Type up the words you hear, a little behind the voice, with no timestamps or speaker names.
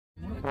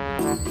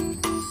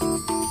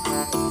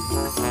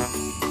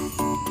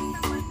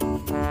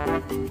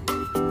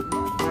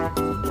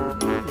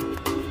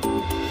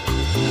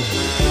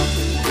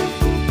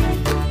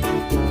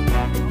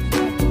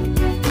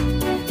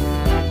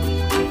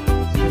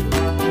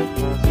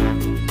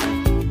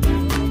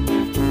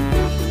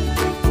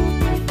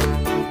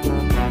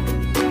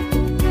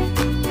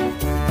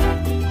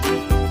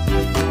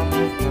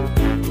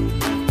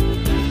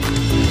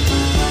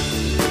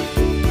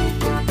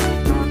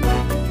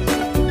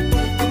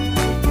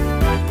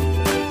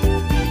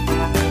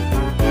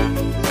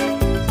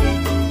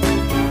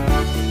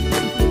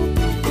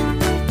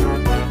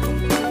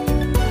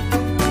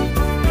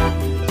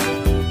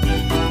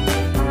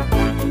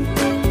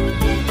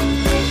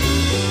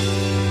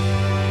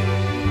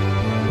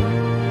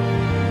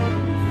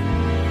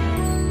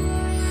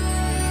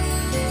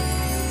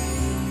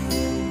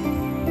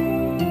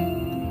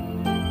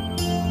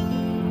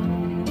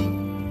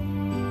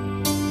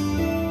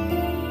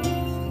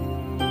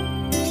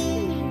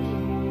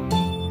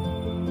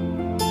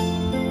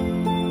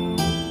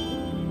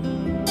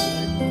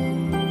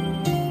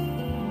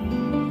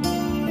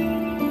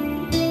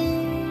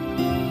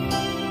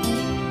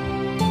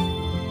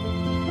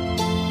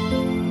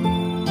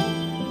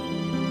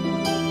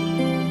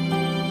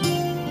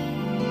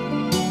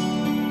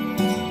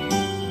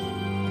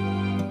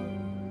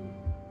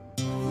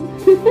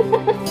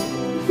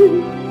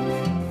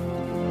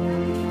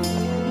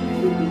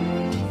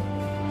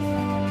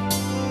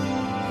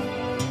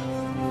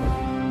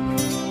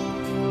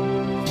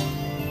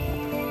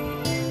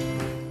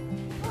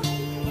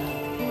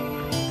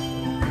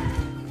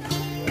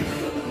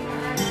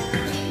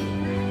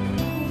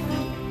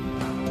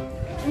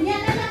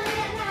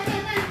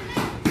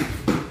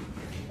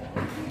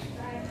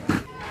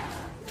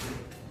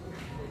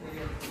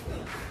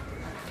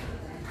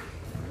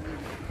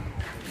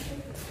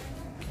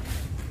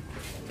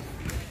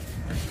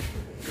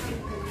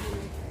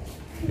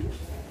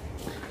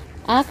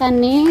Ah,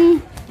 kani.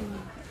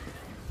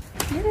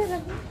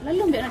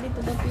 Lalu biar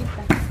dito daw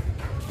pita.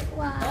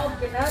 Wow.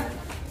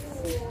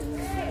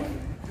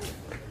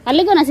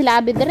 Aligo na sila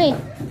abid dere.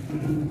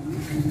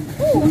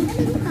 Oo,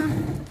 naligo na.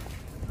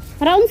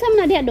 Para unsam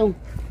na diha dong?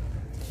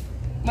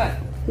 Man.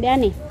 Diha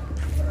ni.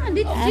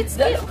 Dito,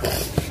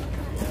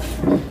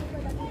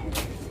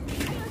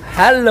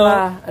 Hello!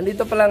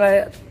 Andito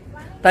pala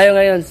tayo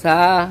ngayon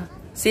sa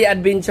Sea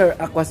Adventure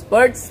Aqua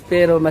Sports,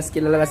 pero mas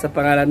kilala sa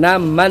pangalan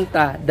na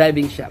Manta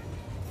Diving Shop.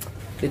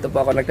 Dito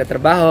po ako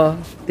nagtatrabaho.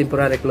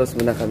 Temporary close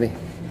muna kami.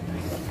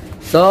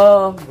 So,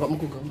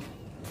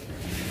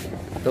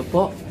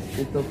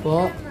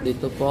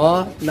 dito po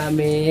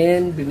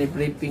namin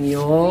binibriefing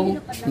yung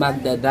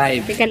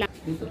magda-dive. Teka lang.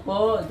 Ito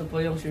po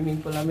yung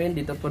swimming pool namin.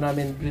 Dito po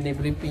namin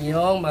binibriefing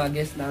yung mga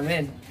guests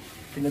namin.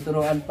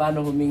 Tinuturuan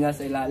paano huminga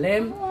sa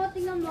ilalim. Oo,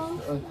 tingnan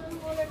mo.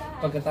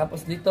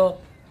 Pagkatapos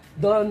dito,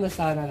 doon na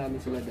sana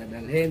namin sila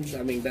dadalhin sa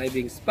aming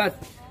diving spot.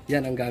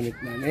 Yan ang gamit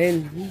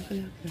namin.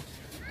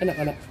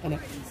 Anak.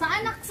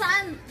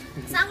 Saan?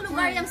 Saang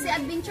lugar yung si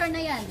adventure na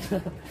yan?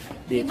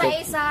 Dito, Diba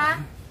isa?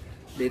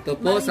 dito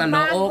po sa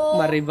Look,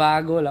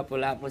 Maribago,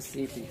 Lapu-Lapu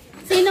City.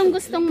 Sinong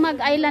gustong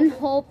mag-island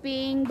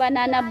hopping,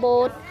 banana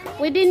boat,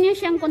 pwede niyo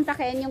siyang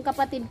kontakin yung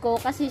kapatid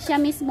ko kasi siya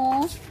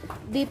mismo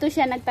dito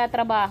siya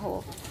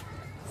nagtatrabaho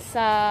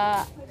sa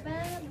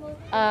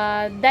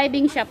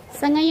diving shop.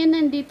 Sa ngayon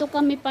nandito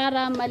kami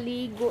para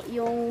maligo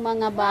yung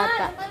mga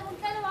bata.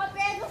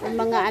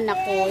 Yung mga anak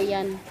ko,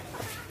 yan.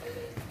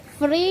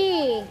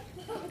 Free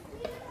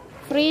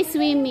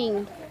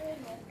swimming.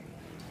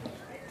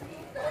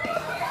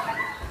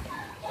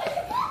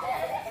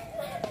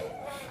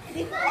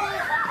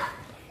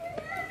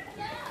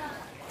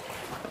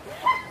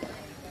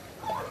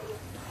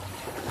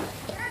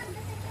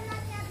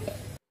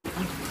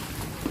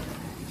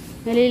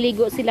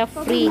 Naliligo sila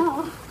free.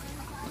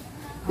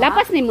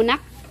 Lapas ni mo,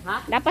 nak?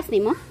 Ha? Lapas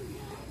ni mo?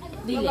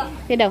 Dili.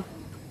 Sige daw.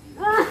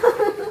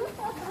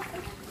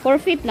 4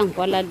 feet lang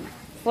pala.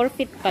 4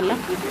 feet pala.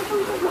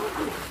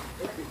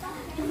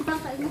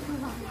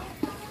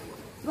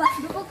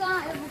 Buko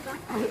ka.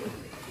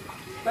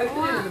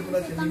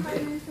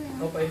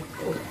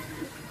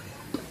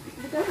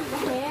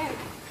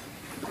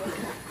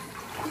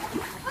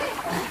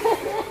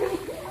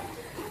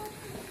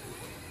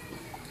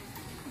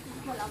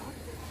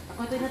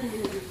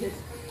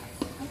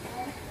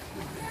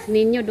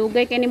 Ninyo,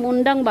 dugay kay ni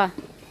mundang ba?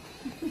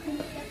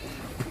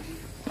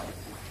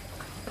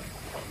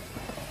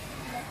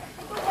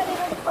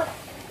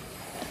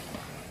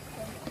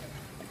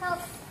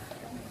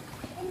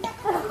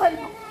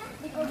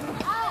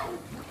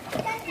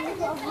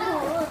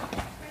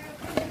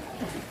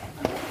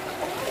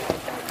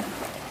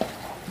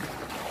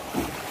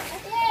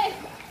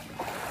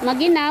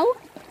 Maginaw?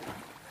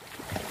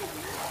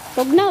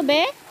 Tugnaw,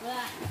 be?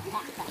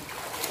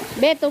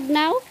 Be,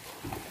 tugnaw?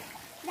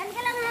 Dan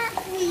ka lang ha.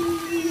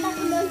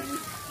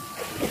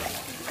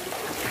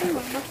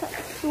 Magbasa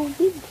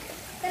tubig.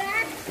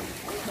 Tara.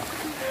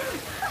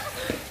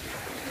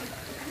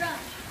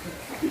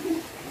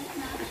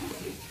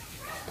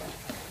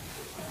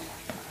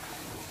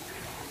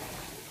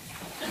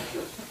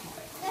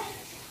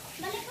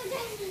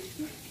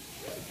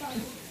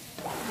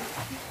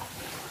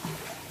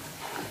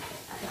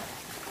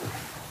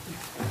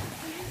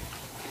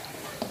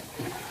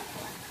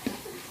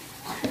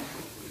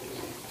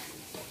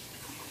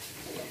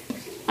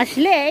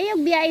 Ashley,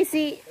 yung biyay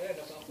si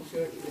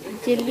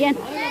Jillian.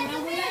 Alam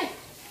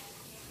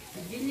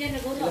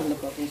na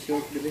pa akong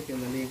short dili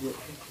kaya naligo.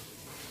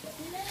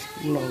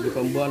 Di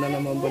pambuana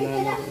naman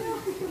banana.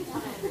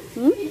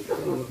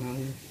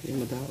 Yung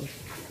madaos.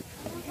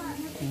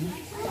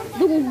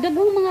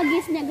 Dagang mga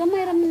gis niya,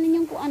 gamay raman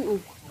ninyong kuan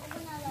oh.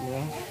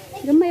 Yeah.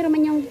 Gamay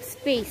raman yung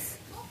space.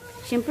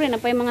 Siyempre, na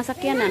pa yung mga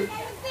sakyanan.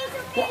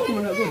 Oo,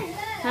 muna ko.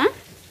 Ha?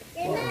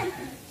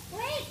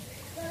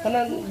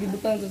 Kanang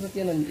gibutan sa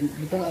sakyanan,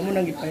 butang amo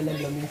nang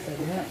gipailag lang minsan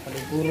ha.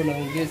 Puro na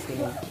ang guest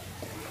ko.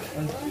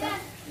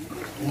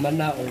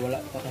 Umana o wala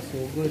pa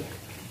kasugod.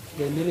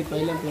 Kaya dili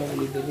pailag ko ang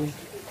dili.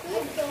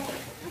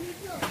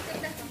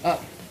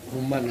 Ah,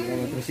 human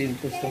ang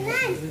 300 tama.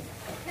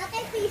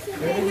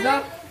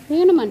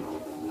 Ngayon naman.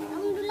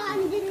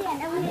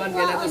 Human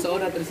kaya to sa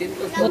una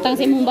 300. Butang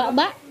si mong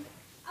baba.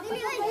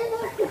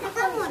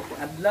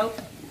 Adlaw.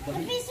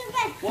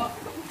 Wa.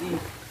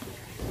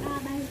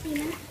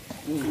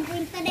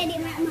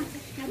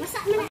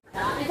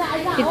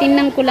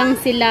 Titingnan ko lang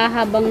sila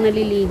habang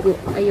naliligo.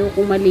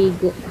 Ayoko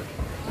maligo.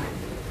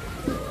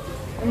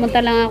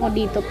 Pumunta lang ako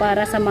dito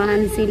para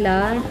samahan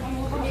sila.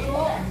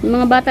 Yung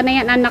mga bata na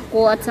yan, anak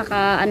ko at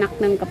saka anak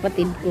ng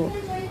kapatid ko.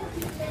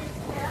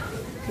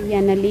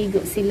 Yan,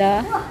 naligo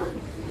sila.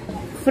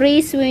 Free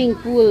swimming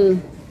pool.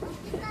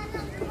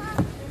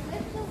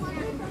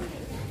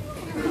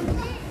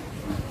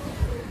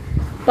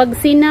 Pag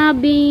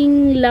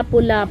sinabing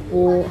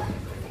lapu-lapu,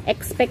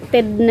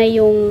 expected na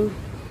yung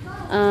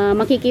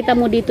makikita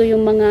mo dito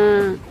yung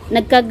mga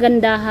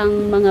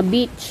nagkagandahang mga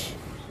beach.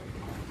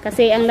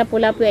 Kasi ang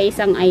Lapu-Lapu ay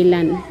isang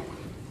island.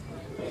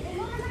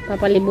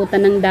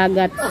 Papalibutan ng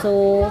dagat.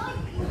 So,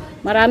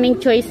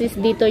 maraming choices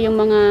dito yung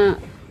mga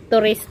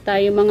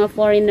turista, yung mga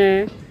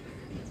foreigner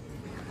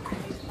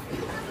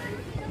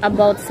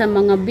about sa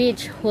mga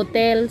beach,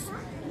 hotels.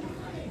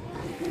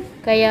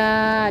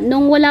 Kaya,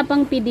 nung wala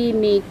pang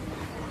pandemic,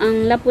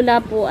 ang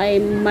Lapu-Lapu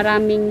ay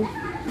maraming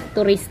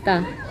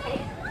turista.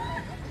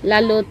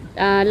 Lalo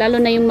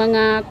na yung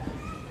mga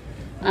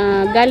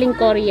galing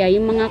Korea,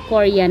 yung mga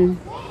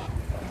Korean.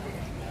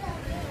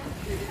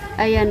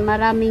 Ayan,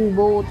 maraming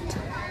boat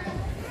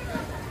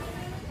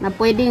na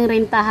pwedeng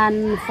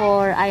rentahan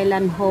for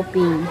island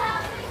hopping.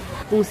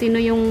 Kung sino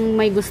yung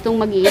may gustong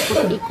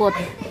mag-iikot-ikot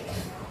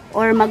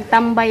or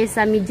magtambay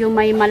sa medyo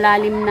may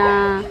malalim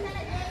na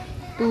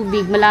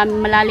tubig,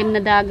 malalim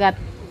na dagat,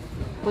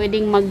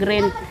 pwedeng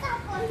mag-rent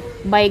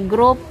by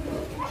group.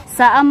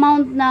 Sa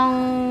amount ng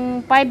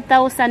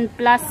 5,000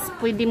 plus,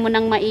 pwede mo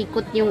nang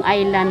maikot yung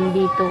island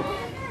dito.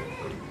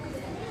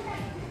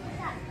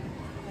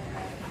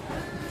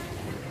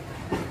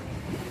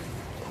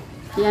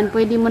 Yan,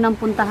 pwede mo nang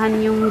puntahan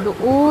yung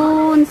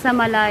doon sa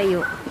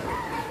malayo.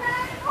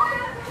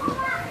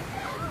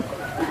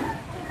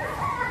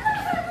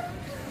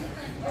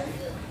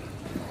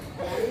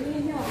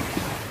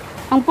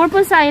 Ang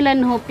purpose sa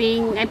island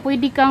hopping ay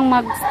pwede kang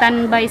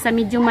mag-standby sa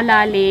medyo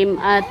malalim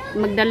at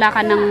magdala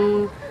ka ng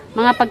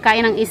mga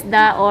pagkain ng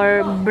isda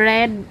or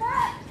bread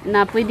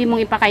na pwede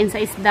mong ipakain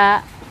sa isda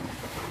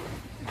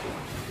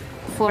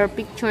for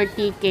picture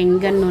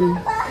taking, ganun.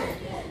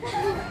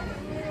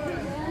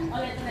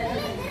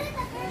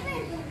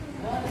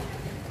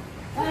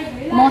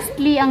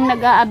 Mostly ang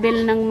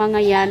nag-aabil ng mga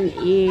yan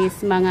is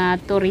mga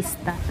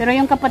turista. Pero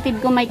yung kapatid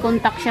ko may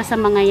contact siya sa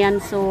mga yan.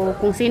 So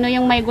kung sino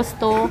yung may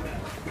gusto,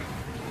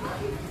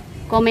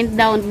 comment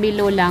down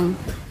below lang.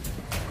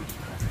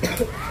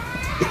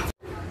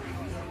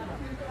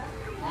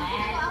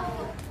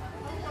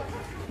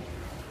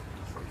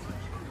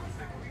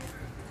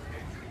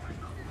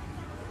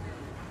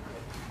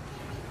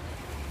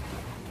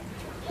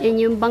 Yan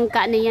yung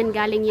bangka na yan,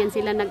 galing yan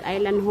sila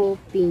nag-island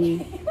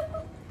hopping.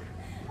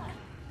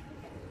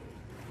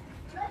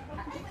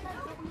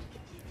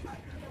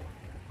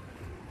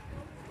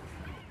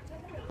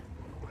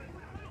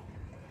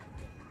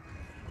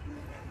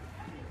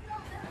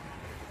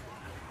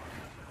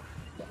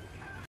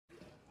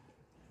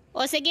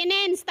 O sige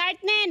nen, start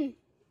nen.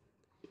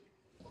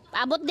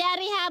 Paabot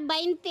dari ha,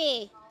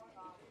 20.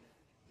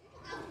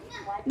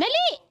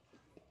 Dali!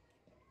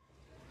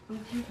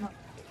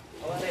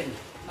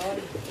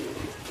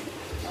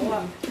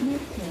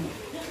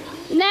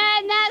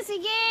 Na,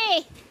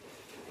 sige.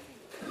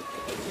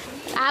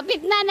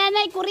 Apit na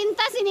nanay,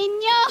 40 si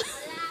ninyo.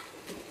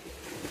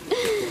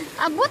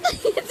 Abot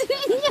si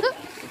ninyo.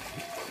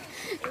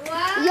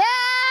 Wow.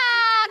 Yeah!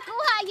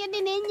 Kuha yun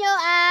din ninyo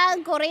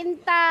ang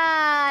 40.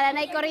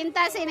 Nanay 40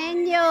 si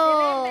ninyo.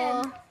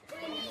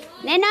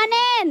 Nen.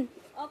 40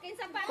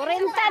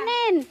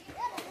 nen.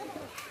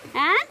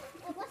 Ha?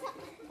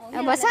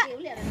 Basa?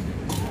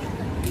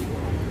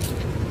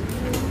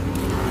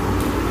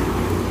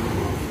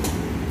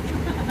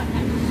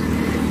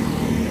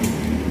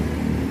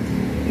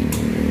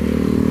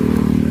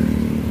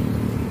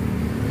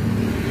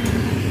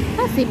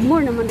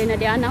 Sibmore naman din na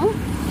diyan, oh.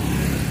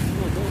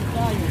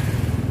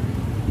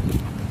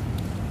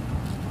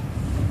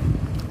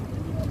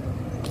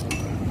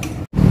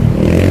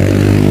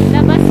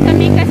 Labas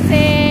kami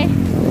kasi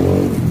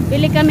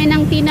bili kami kami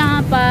ng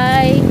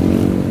tinapay.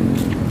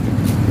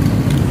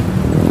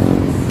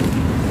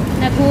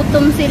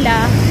 Nagutom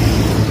sila.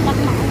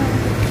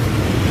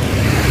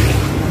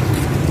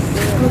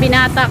 Yung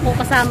binata ko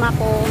kasama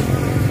ko.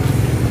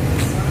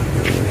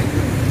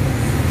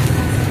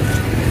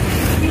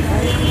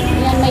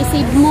 Ayan, may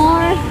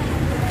Sidmore.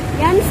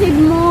 Yan,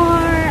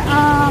 Sidmore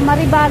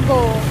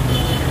Maribago.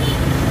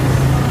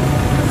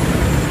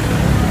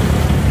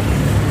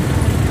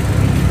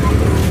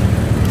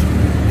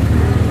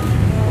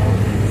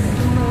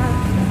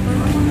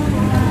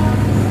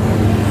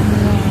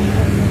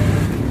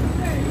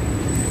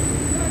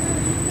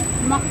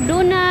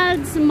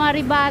 McDonald's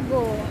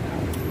Maribago.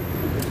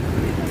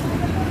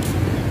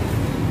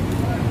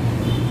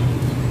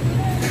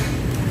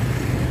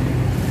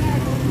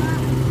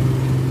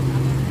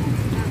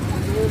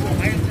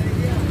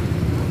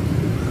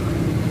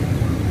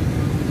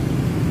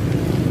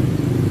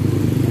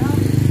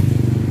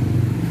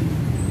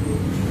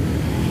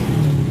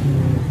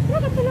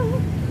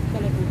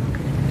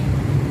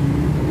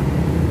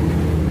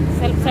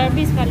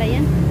 Self-service pala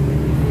yan.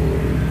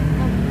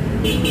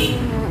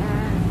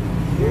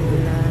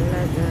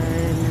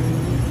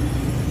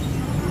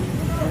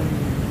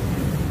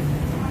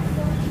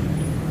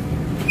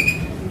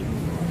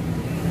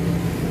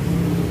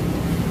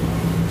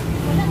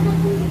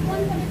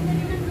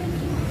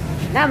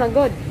 Naman,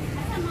 good.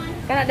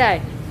 Kana day.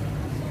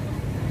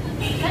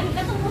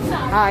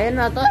 Yan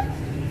na to.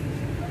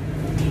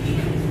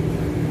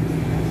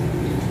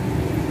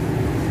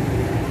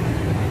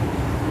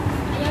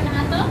 Ayaw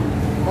na to?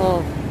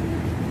 Oh.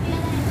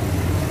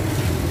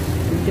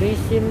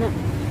 Drisim na.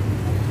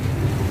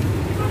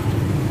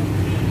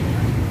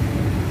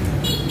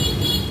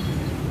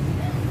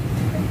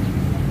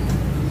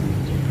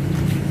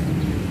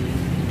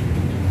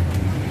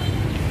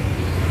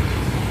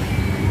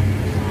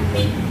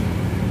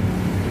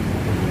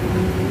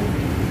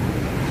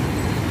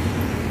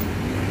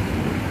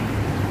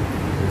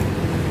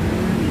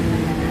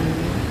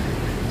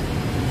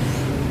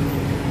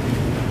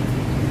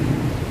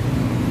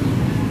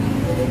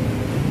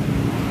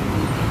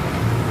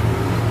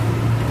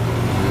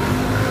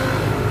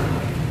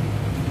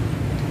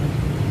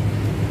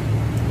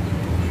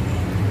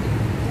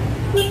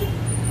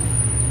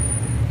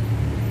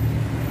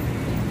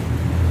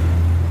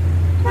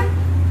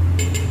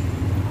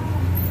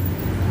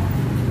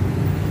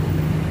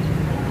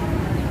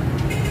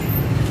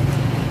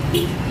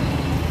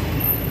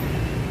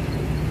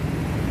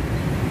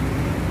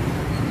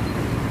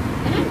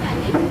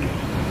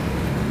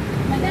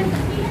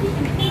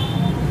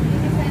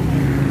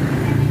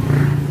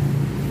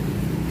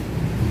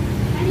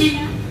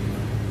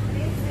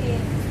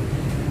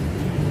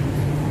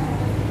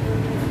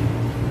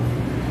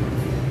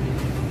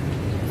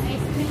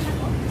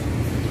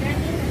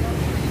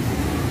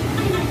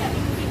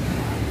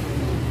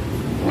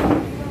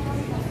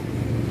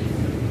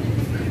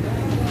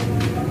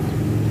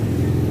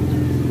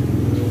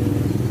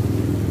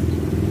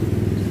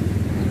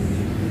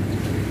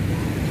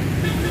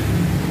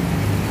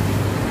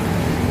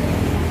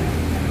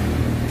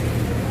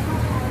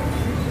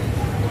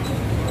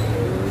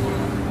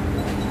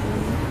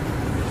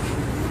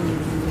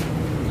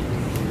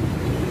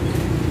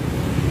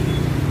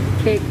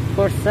 Cake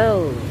for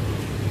sale.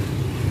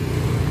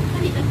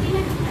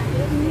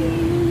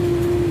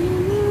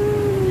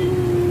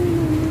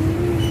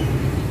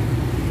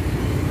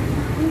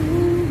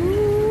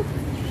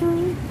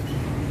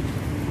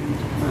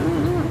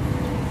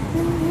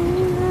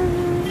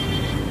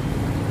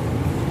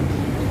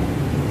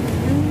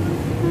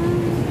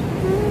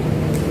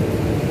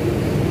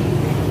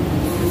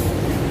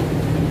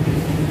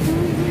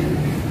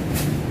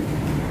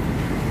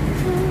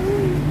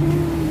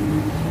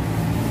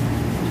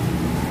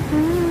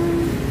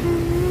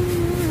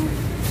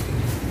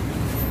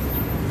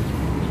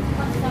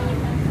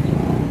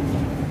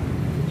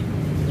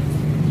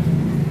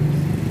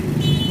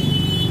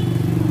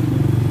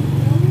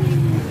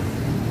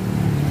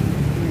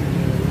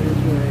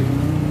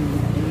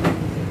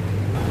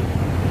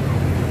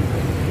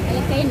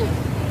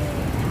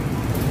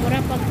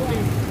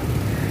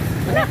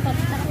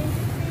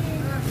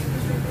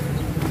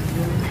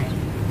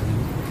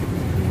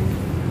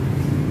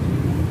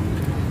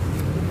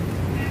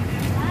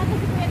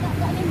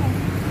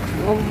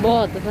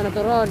 Bot, sana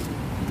turun.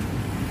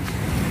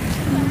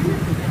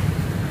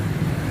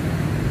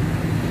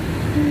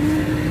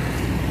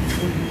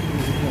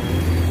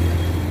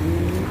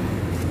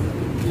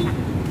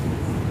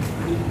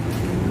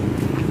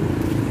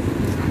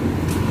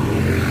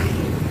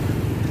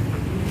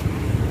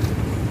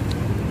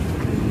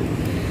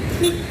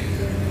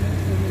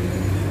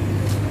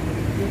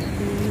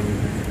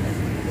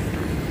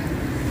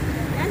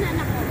 Yan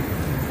anak ko.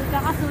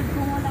 Magkakasud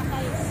kung wala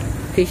kayo.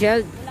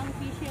 Facial? Walang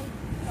facial.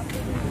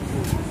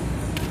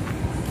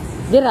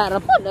 Dira,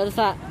 rapod. Ano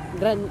sa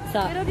grand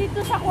sa... Pero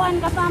dito sa kuan,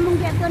 kapamong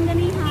geton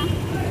ganiha.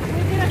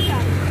 Pwede ra siya.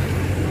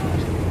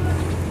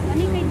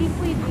 Kani kay di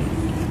pwede.